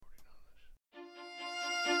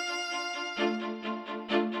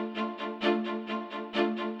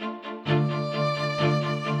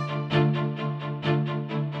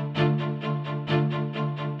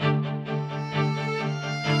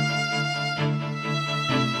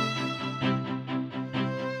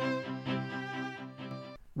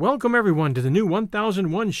Welcome, everyone, to the new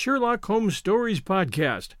 1001 Sherlock Holmes Stories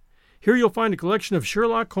podcast. Here you'll find a collection of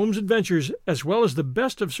Sherlock Holmes adventures, as well as the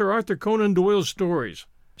best of Sir Arthur Conan Doyle's stories.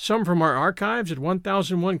 Some from our archives at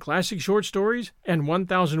 1001 Classic Short Stories and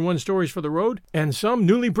 1001 Stories for the Road, and some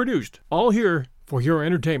newly produced, all here for your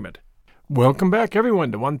entertainment. Welcome back,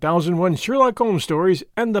 everyone, to 1001 Sherlock Holmes Stories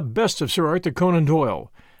and the best of Sir Arthur Conan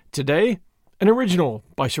Doyle. Today, an original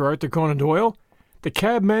by Sir Arthur Conan Doyle, The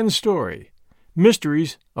Cabman's Story.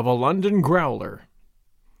 Mysteries of a London Growler.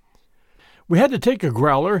 We had to take a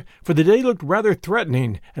growler, for the day looked rather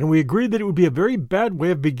threatening, and we agreed that it would be a very bad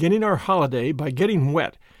way of beginning our holiday by getting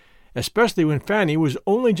wet, especially when Fanny was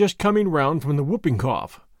only just coming round from the whooping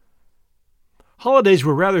cough. Holidays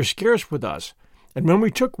were rather scarce with us, and when we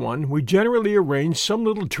took one, we generally arranged some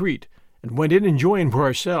little treat, and went in enjoying for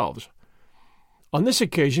ourselves. On this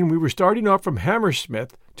occasion we were starting off from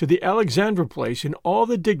Hammersmith to the Alexandra place in all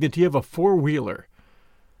the dignity of a four-wheeler.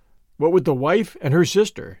 What with the wife and her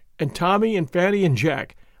sister, and Tommy and Fanny and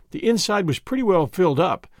Jack, the inside was pretty well filled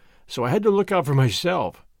up, so I had to look out for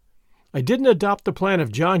myself. I didn't adopt the plan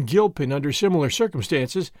of John Gilpin under similar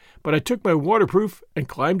circumstances, but I took my waterproof and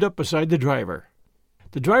climbed up beside the driver.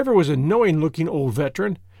 The driver was a knowing-looking old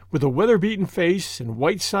veteran, with a weather-beaten face and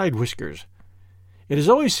white side whiskers. It has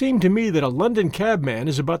always seemed to me that a London cabman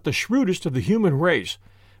is about the shrewdest of the human race,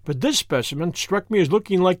 but this specimen struck me as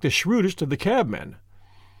looking like the shrewdest of the cabmen.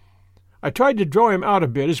 I tried to draw him out a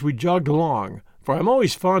bit as we jogged along, for I'm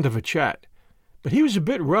always fond of a chat, but he was a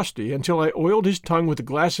bit rusty until I oiled his tongue with a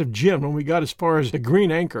glass of gin when we got as far as the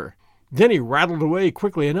Green Anchor. Then he rattled away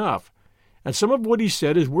quickly enough, and some of what he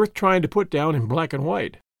said is worth trying to put down in black and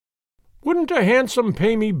white. "Wouldn't a hansom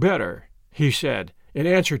pay me better?" he said, in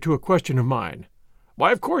answer to a question of mine.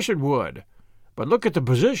 "Why, of course it would. But look at the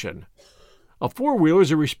position. A four-wheeler's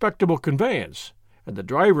a respectable conveyance, and the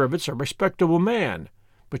driver of it's a respectable man,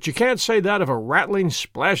 but you can't say that of a rattling,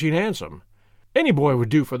 splashing hansom. Any boy would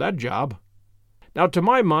do for that job. Now, to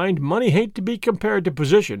my mind, money ain't to be compared to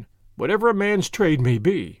position, whatever a man's trade may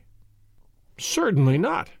be." "Certainly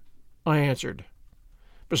not," I answered.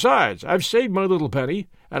 "Besides, I've saved my little penny,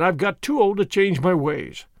 and I've got too old to change my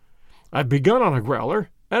ways. I've begun on a growler,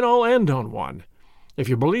 and I'll end on one. If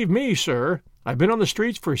you believe me, sir, I've been on the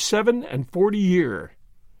streets for 47 years.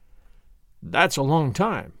 "That's a long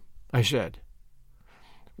time," I said.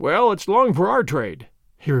 "Well, it's long for our trade,"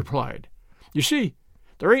 he replied. "You see,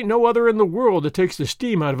 there ain't no other in the world that takes the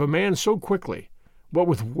steam out of a man so quickly, what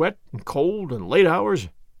with wet and cold and late hours,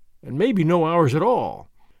 and maybe no hours at all.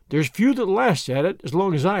 There's few that last at it as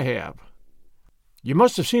long as I have." "You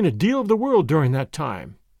must have seen a deal of the world during that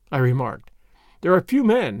time," I remarked. "There are few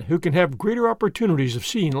men who can have greater opportunities of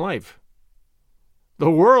seeing life." "The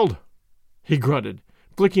world?" he grunted,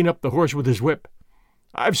 flicking up the horse with his whip.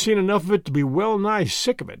 "I've seen enough of it to be well nigh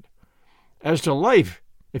sick of it. As to life,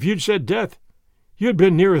 if you'd said death, you'd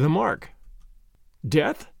been nearer the mark."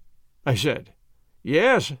 "Death?" I said.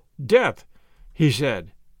 "Yes, death," he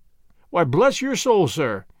said. "Why, bless your soul,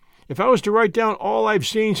 sir, if I was to write down all I've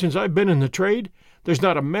seen since I've been in the trade, there's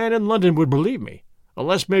not a man in London would believe me,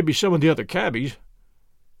 unless maybe some of the other cabbies.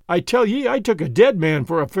 I tell ye, I took a dead man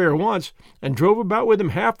for a fare once, and drove about with him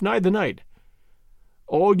half nigh the night.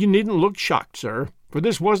 Oh, you needn't look shocked, sir, for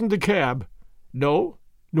this wasn't the cab. No,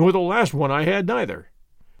 nor the last one I had neither."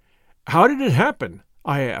 "How did it happen?"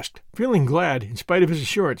 I asked, feeling glad, in spite of his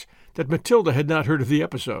assurance, that Matilda had not heard of the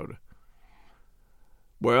episode.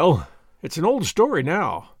 "Well, it's an old story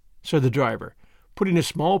now," said the driver, putting a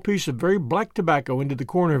small piece of very black tobacco into the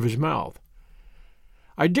corner of his mouth.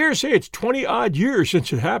 "I dare say it's 20-odd years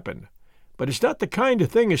since it happened, but it's not the kind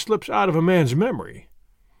of thing as slips out of a man's memory.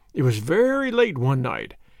 It was very late one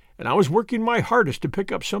night, and I was working my hardest to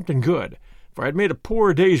pick up something good, for I'd made a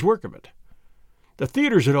poor day's work of it. The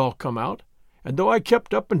theatres had all come out, and though I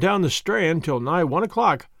kept up and down the Strand till nigh 1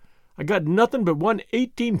 o'clock, I got nothing but one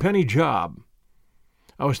 18-penny job.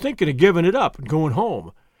 I was thinking of giving it up and going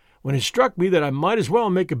home, when it struck me that I might as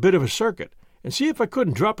well make a bit of a circuit and see if I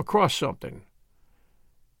couldn't drop across something.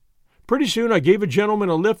 Pretty soon I gave a gentleman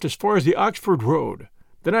a lift as far as the Oxford Road.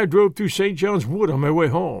 Then I drove through St. John's Wood on my way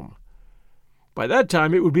home. By that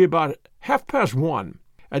time it would be about 1:30,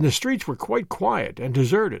 and the streets were quite quiet and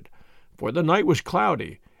deserted, for the night was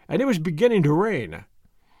cloudy, and it was beginning to rain.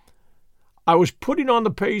 I was putting on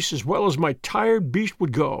the pace as well as my tired beast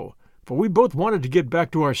would go, for we both wanted to get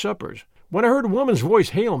back to our suppers, when I heard a woman's voice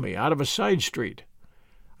hail me out of a side street.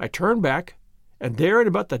 I turned back, and there in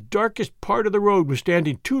about the darkest part of the road was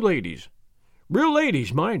standing 2 ladies. Real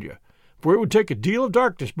ladies, mind you, for it would take a deal of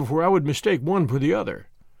darkness before I would mistake one for the other.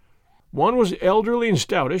 One was elderly and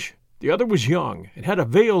stoutish, the other was young, and had a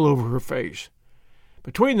veil over her face.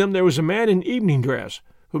 Between them there was a man in evening dress,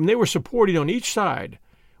 whom they were supporting on each side,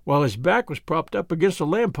 while his back was propped up against a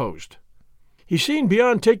lamp-post. He seemed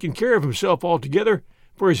beyond taking care of himself altogether,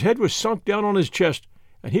 for his head was sunk down on his chest,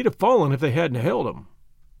 and he'd have fallen if they hadn't held him.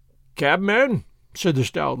 "Cabman," said the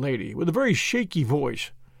stout lady, with a very shaky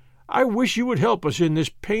voice, "I wish you would help us in this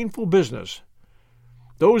painful business."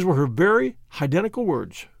 Those were her very identical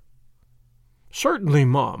words. "Certainly,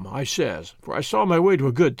 Mum," I says, for I saw my way to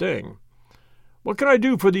a good thing. "What can I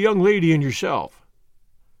do for the young lady and yourself?"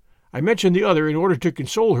 I mentioned the other in order to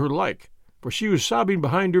console her like, for she was sobbing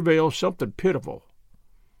behind her veil something pitiful.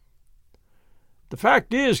 "The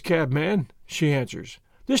fact is, cabman," she answers,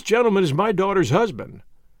 "this gentleman is my daughter's husband.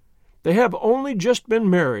 They have only just been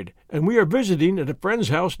married, and we are visiting at a friend's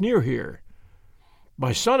house near here.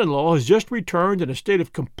 My son-in-law has just returned in a state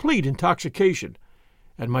of complete intoxication,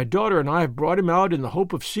 and my daughter and I have brought him out in the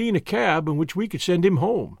hope of seeing a cab in which we could send him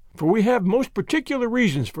home, for we have most particular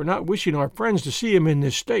reasons for not wishing our friends to see him in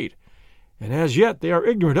this state, and as yet they are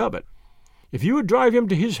ignorant of it. If you would drive him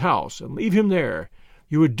to his house and leave him there,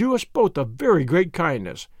 you would do us both a very great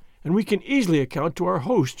kindness, and we can easily account to our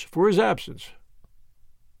hosts for his absence."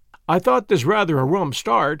 I thought this rather a rum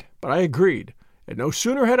start, but I agreed, and no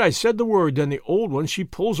sooner had I said the word than the old one she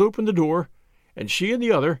pulls open the door, and she and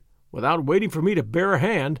the other, without waiting for me to bear a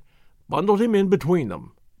hand, bundled him in between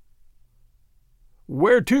them.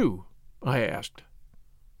 "Where to?" I asked.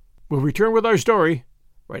 We'll return with our story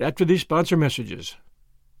right after these sponsor messages.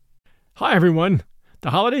 Hi, everyone.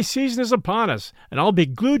 The holiday season is upon us, and I'll be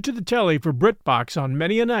glued to the telly for BritBox on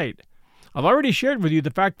many a night. I've already shared with you the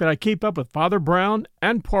fact that I keep up with Father Brown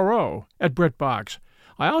and Poirot at BritBox.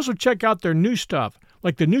 I also check out their new stuff,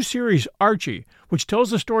 like the new series Archie, which tells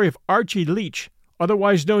the story of Archie Leach,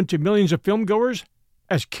 otherwise known to millions of filmgoers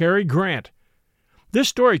as Cary Grant. This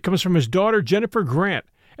story comes from his daughter Jennifer Grant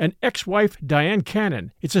and ex-wife Diane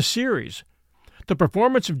Cannon. It's a series. The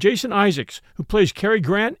performance of Jason Isaacs, who plays Cary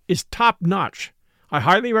Grant, is top-notch. I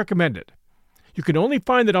highly recommend it. You can only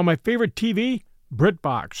find it on my favorite TV,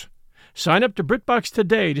 BritBox. Sign up to BritBox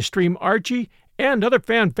today to stream Archie and other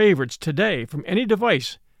fan favorites today from any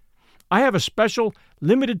device. I have a special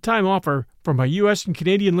limited-time offer for my U.S. and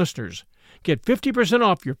Canadian listeners. Get 50%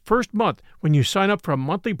 off your first month when you sign up for a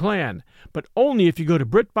monthly plan, but only if you go to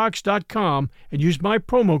BritBox.com and use my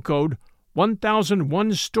promo code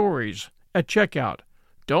 1001stories at checkout.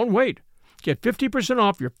 Don't wait. Get 50%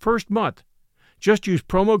 off your first month. Just use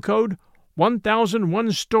promo code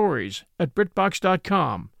 1001stories at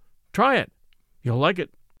BritBox.com. Try it. You'll like it.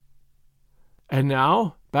 And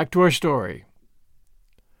now, back to our story.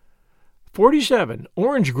 47,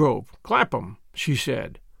 Orange Grove, Clapham, she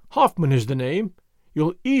said. Hoffman is the name.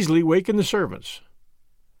 You'll easily waken the servants.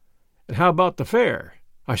 And how about the fare?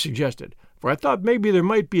 I suggested, for I thought maybe there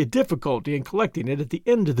might be a difficulty in collecting it at the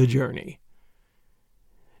end of the journey.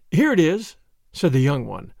 Here it is, said the young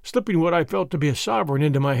one, slipping what I felt to be a sovereign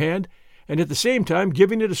into my hand, and at the same time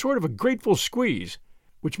giving it a sort of a grateful squeeze,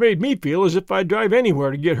 which made me feel as if I'd drive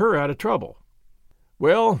anywhere to get her out of trouble.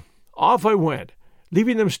 Well, off I went,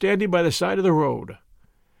 leaving them standing by the side of the road.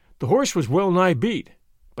 The horse was well nigh beat,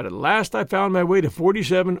 but at last I found my way to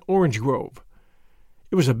 47 Orange Grove.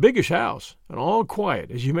 It was a biggish house, and all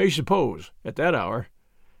quiet, as you may suppose, at that hour.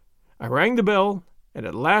 I rang the bell, and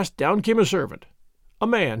at last down came a servant. A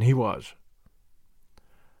man he was.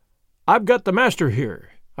 "I've got the master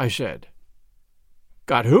here," I said.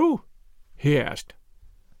 "Got who?" he asked.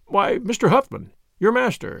 "Why, Mr. Huffman, your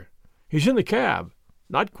master. He's in the cab,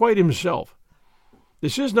 not quite himself.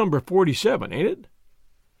 This is number 47, ain't it?"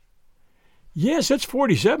 "Yes, it's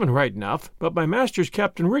 47 right enough, but my master's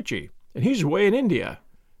Captain Ritchie, and he's away in India,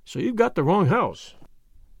 so you've got the wrong house."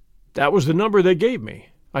 "That was the number they gave me,"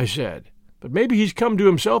 I said, "but maybe he's come to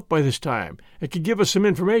himself by this time and could give us some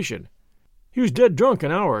information. He was dead drunk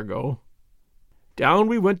an hour ago." Down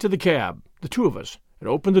we went to the cab, the two of us, and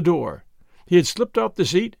opened the door. He had slipped off the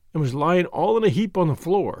seat and was lying all in a heap on the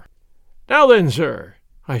floor. "Now then, sir,"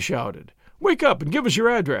 I shouted, "wake up and give us your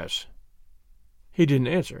address." He didn't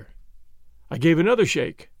answer. I gave another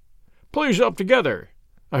shake. "Pull yourself together,"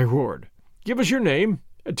 I roared. "Give us your name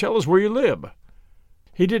and tell us where you live."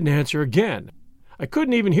 He didn't answer again. I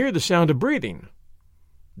couldn't even hear the sound of breathing.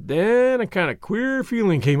 Then a kind of queer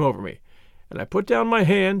feeling came over me, and I put down my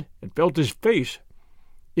hand and felt his face.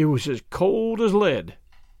 It was as cold as lead.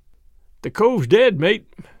 "The cove's dead,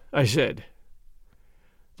 mate," I said.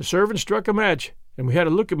 The servant struck a match, and we had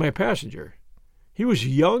a look at my passenger. He was a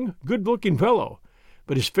young, good-looking fellow,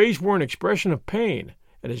 but his face wore an expression of pain,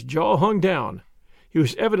 and his jaw hung down. He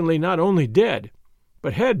was evidently not only dead,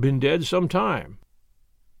 but had been dead some time.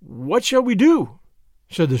 "What shall we do?"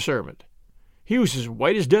 said the servant. He was as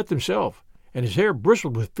white as death himself, and his hair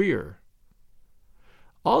bristled with fear.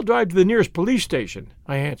 "I'll drive to the nearest police station,"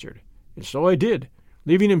 I answered, and so I did,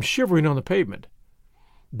 leaving him shivering on the pavement.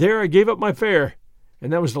 There I gave up my fare,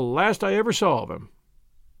 and that was the last I ever saw of him.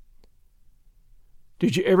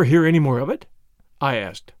 "Did you ever hear any more of it?" I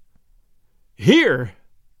asked. "Hear?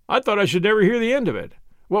 I thought I should never hear the end of it.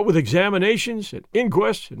 What with examinations and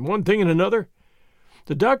inquests and one thing and another.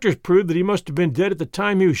 The doctors proved that he must have been dead at the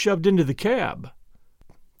time he was shoved into the cab.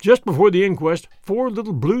 Just before the inquest, 4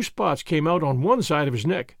 little blue spots came out on one side of his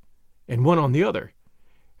neck and one on the other,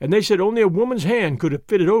 and they said only a woman's hand could have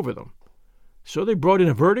fitted over them. So they brought in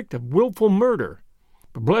a verdict of willful murder.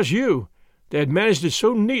 But bless you, they had managed it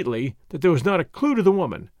so neatly that there was not a clue to the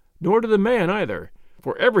woman, nor to the man either,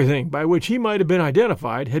 for everything by which he might have been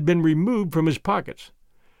identified had been removed from his pockets.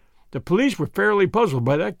 The police were fairly puzzled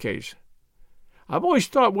by that case. I've always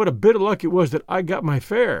thought what a bit of luck it was that I got my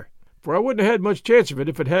fare, for I wouldn't have had much chance of it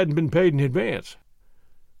if it hadn't been paid in advance."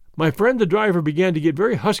 My friend the driver began to get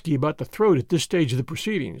very husky about the throat at this stage of the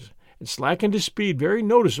proceedings, and slackened his speed very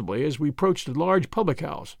noticeably as we approached a large public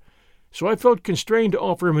house, so I felt constrained to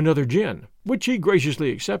offer him another gin, which he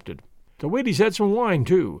graciously accepted. The Wheaties had some wine,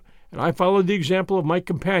 too, and I followed the example of my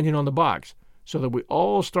companion on the box, so that we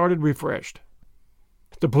all started refreshed.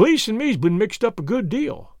 "The police and me's been mixed up a good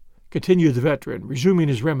deal," continued the veteran, resuming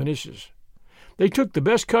his reminiscences. "They took the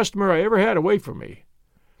best customer I ever had away from me.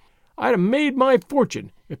 I'd have made my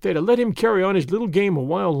fortune if they'd have let him carry on his little game a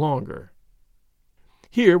while longer."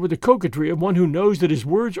 Here, with the coquetry of one who knows that his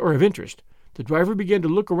words are of interest, the driver began to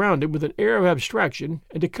look around him with an air of abstraction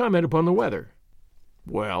and to comment upon the weather.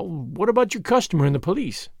 "Well, what about your customer and the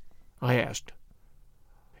police?" I asked.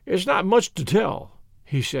 "It's not much to tell,"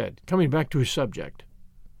 he said, coming back to his subject.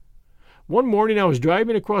 "One morning I was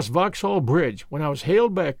driving across Vauxhall Bridge when I was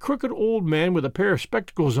hailed by a crooked old man with a pair of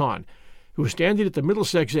spectacles on, who was standing at the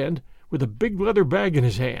Middlesex end with a big leather bag in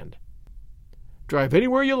his hand. 'Drive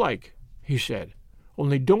anywhere you like,' he said,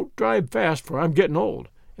 'only don't drive fast, for I'm getting old,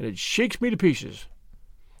 and it shakes me to pieces.'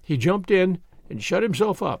 He jumped in and shut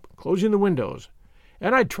himself up, closing the windows,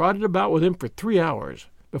 and I trotted about with him for 3 hours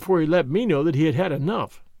before he let me know that he had had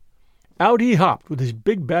enough. Out he hopped with his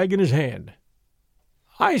big bag in his hand.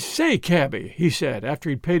 'I say, cabby,' he said, after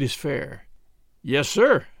he'd paid his fare. 'Yes,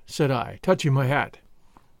 sir,' said I, touching my hat.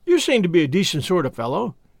 'You seem to be a decent sort of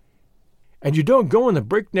fellow, and you don't go in the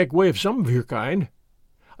breakneck way of some of your kind.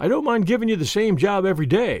 I don't mind giving you the same job every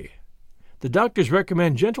day. The doctors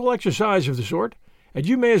recommend gentle exercise of the sort, and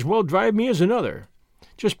you may as well drive me as another.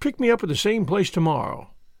 Just pick me up at the same place tomorrow.'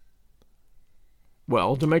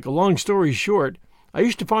 Well, to make a long story short, I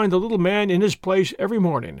used to find the little man in his place every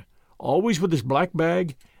morning, always with his black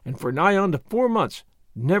bag, and for nigh on to 4 months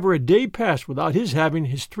never a day passed without his having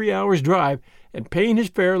his 3 hours' drive and paying his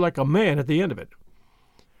fare like a man at the end of it.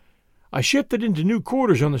 I shifted into new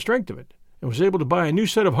quarters on the strength of it, and was able to buy a new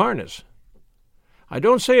set of harness. I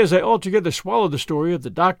don't say as I altogether swallowed the story of the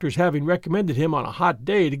doctors having recommended him on a hot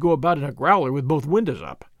day to go about in a growler with both windows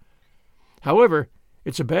up. However,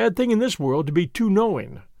 it's a bad thing in this world to be too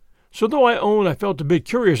knowing, so though I own I felt a bit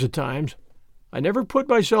curious at times, I never put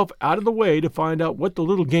myself out of the way to find out what the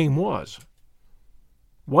little game was.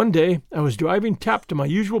 One day I was driving Tap to my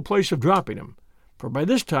usual place of dropping him, for by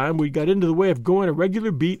this time we'd got into the way of going a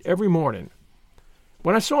regular beat every morning,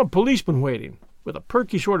 when I saw a policeman waiting, with a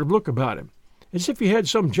perky sort of look about him, as if he had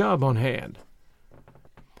some job on hand.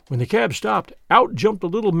 When the cab stopped, out jumped a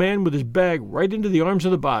little man with his bag right into the arms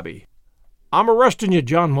of the bobby. 'I'm arresting you,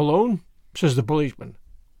 John Malone,' says the policeman.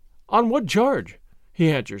 'On what charge?' he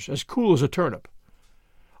answers, as cool as a turnip.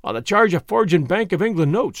 'On the charge of forging Bank of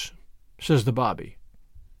England notes,' says the bobby.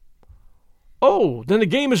 'Oh, then the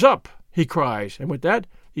game is up,' he cries, and with that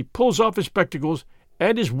he pulls off his spectacles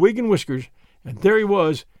and his wig and whiskers, and there he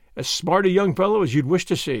was, as smart a young fellow as you'd wish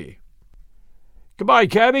to see. 'Goodbye,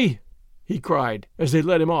 cabby,' he cried, as they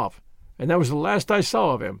let him off, and that was the last I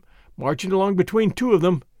saw of him, marching along between 2 of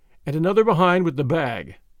them, and another behind with the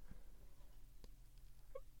bag."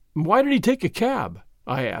 "Why did he take a cab?"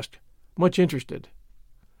 I asked, much interested.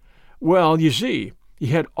 "Well, you see, he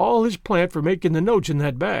had all his plant for making the notes in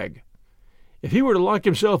that bag. If he were to lock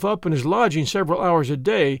himself up in his lodging several hours a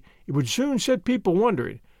day, it would soon set people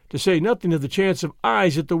wondering, to say nothing of the chance of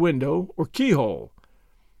eyes at the window or keyhole.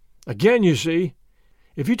 Again, you see,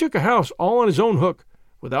 if he took a house all on his own hook,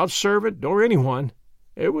 without servant nor anyone,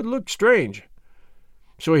 it would look strange.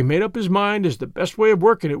 So he made up his mind as the best way of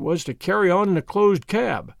working it was to carry on in a closed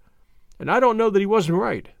cab, and I don't know that he wasn't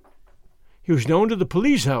right. He was known to the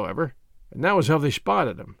police, however, and that was how they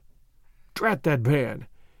spotted him. Drat that van!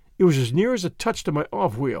 It was as near as a touch to my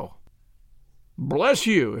off-wheel. Bless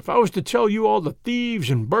you, if I was to tell you all the thieves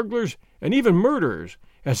and burglars and even murderers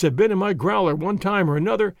as have been in my growler one time or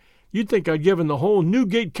another, you'd think I'd given the whole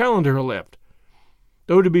Newgate calendar a lift.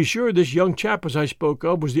 Though to be sure, this young chap as I spoke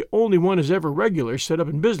of was the only one as ever regular set up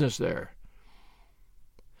in business there.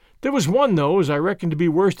 There was one, though, as I reckon to be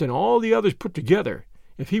worse than all the others put together,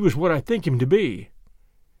 if he was what I think him to be.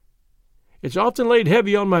 It's often laid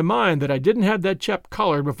heavy on my mind that I didn't have that chap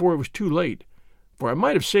collared before it was too late, for I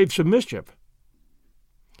might have saved some mischief.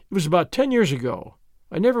 It was about 10 years ago,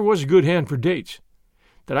 I never was a good hand for dates,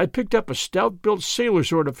 that I picked up a stout-built sailor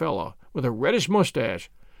sort of fellow with a reddish mustache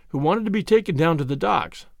who wanted to be taken down to the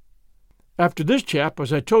docks. After this chap,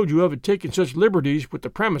 as I told you of, had taken such liberties with the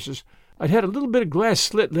premises, I'd had a little bit of glass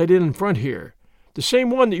slit let in front here, the same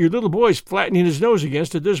one that your little boy's flattening his nose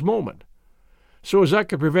against at this moment, so as I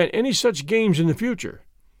could prevent any such games in the future,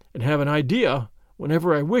 and have an idea,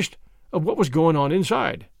 whenever I wished, of what was going on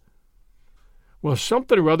inside. Well,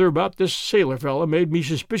 something or other about this sailor fellow made me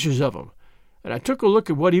suspicious of him, and I took a look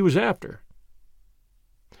at what he was after.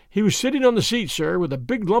 He was sitting on the seat, sir, with a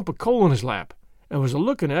big lump of coal in his lap, and was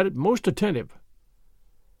a-looking at it most attentive.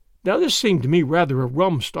 Now this seemed to me rather a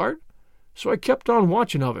rum start, so I kept on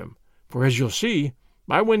watching of him, for as you'll see,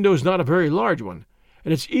 my window's not a very large one,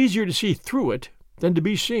 and it's easier to see through it than to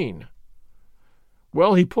be seen.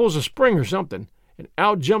 Well, he pulls a spring or something, and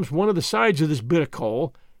out jumps one of the sides of this bit of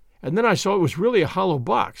coal, and then I saw it was really a hollow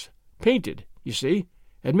box, painted, you see,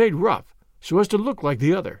 and made rough, so as to look like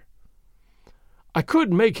the other. I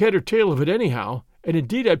couldn't make head or tail of it anyhow, and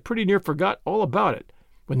indeed I'd pretty near forgot all about it,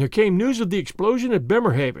 when there came news of the explosion at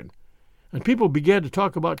Bremerhaven, and people began to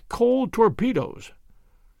talk about cold torpedoes.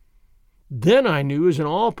 Then I knew, as in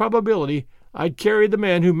all probability, I'd carried the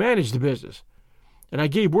man who managed the business, and I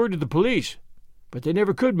gave word to the police, but they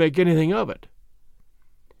never could make anything of it.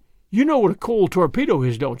 You know what a cold torpedo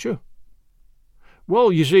is, don't you? Well,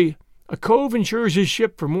 you see, a cove insures his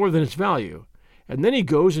ship for more than its value, and then he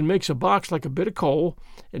goes and makes a box like a bit of coal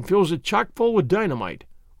and fills it chock full with dynamite,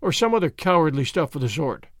 or some other cowardly stuff of the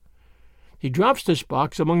sort. He drops this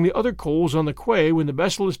box among the other coals on the quay when the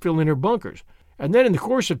vessel is filling her bunkers, and then in the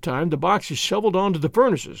course of time the box is shoveled onto the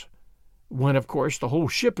furnaces, when, of course, the whole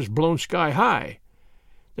ship is blown sky high.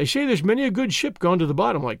 They say there's many a good ship gone to the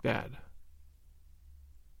bottom like that.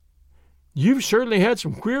 You've certainly had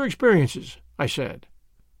some queer experiences, I said.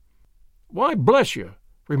 Why, bless you,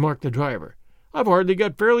 remarked the driver, I've hardly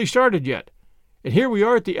got fairly started yet, and here we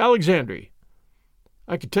are at the Alexandria.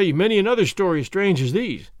 I could tell you many another story as strange as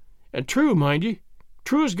these, and true, mind ye,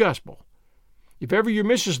 true as gospel. If ever your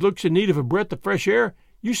missus looks in need of a breath of fresh air,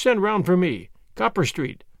 you send round for me, Copper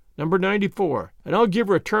Street, number 94, and I'll give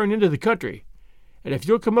her a turn into the country, and if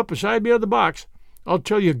you'll come up beside me on the box, I'll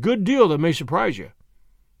tell you a good deal that may surprise you.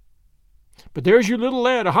 But there's your little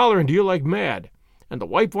lad a-hollering to you like mad, and the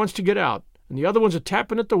wife wants to get out, and the other one's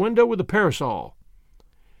a-tapping at the window with a parasol.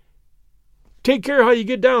 Take care how you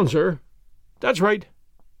get down, sir. That's right.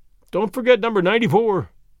 Don't forget number 94.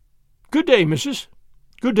 Good day, missus.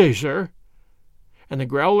 Good day, sir. And the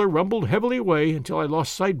growler rumbled heavily away until I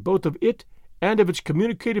lost sight both of it and of its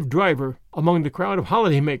communicative driver among the crowd of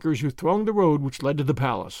holiday-makers who thronged the road which led to the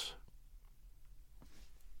palace.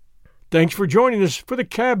 Thanks for joining us for The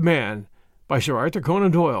Cabman by Sir Arthur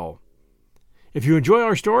Conan Doyle. If you enjoy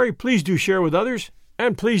our story, please do share with others,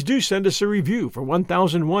 and please do send us a review for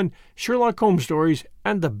 1001 Sherlock Holmes stories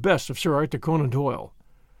and the best of Sir Arthur Conan Doyle.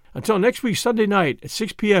 Until next week Sunday night at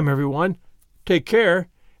 6 p.m., everyone, take care,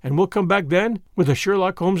 and we'll come back then with a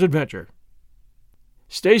Sherlock Holmes adventure.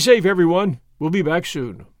 Stay safe, everyone. We'll be back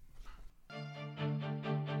soon.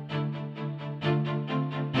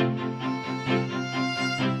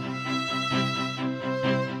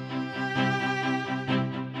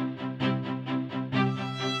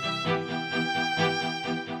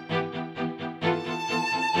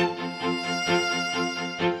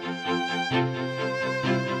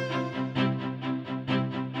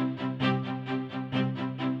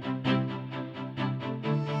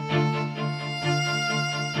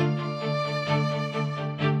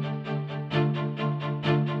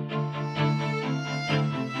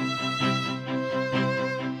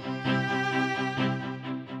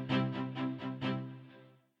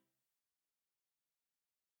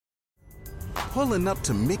 Pulling up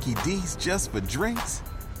to Mickey D's just for drinks?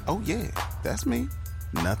 Oh yeah, that's me.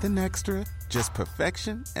 Nothing extra, just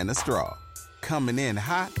perfection and a straw. Coming in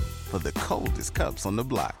hot for the coldest cups on the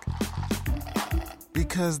block.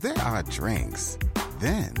 Because there are drinks.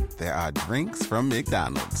 Then there are drinks from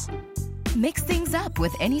McDonald's. Mix things up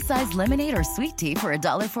with any size lemonade or sweet tea for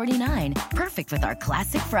 $1.49. Perfect with our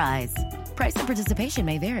classic fries. Price and participation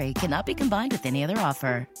may vary. Cannot be combined with any other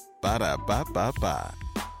offer. Ba-da-ba-ba-ba.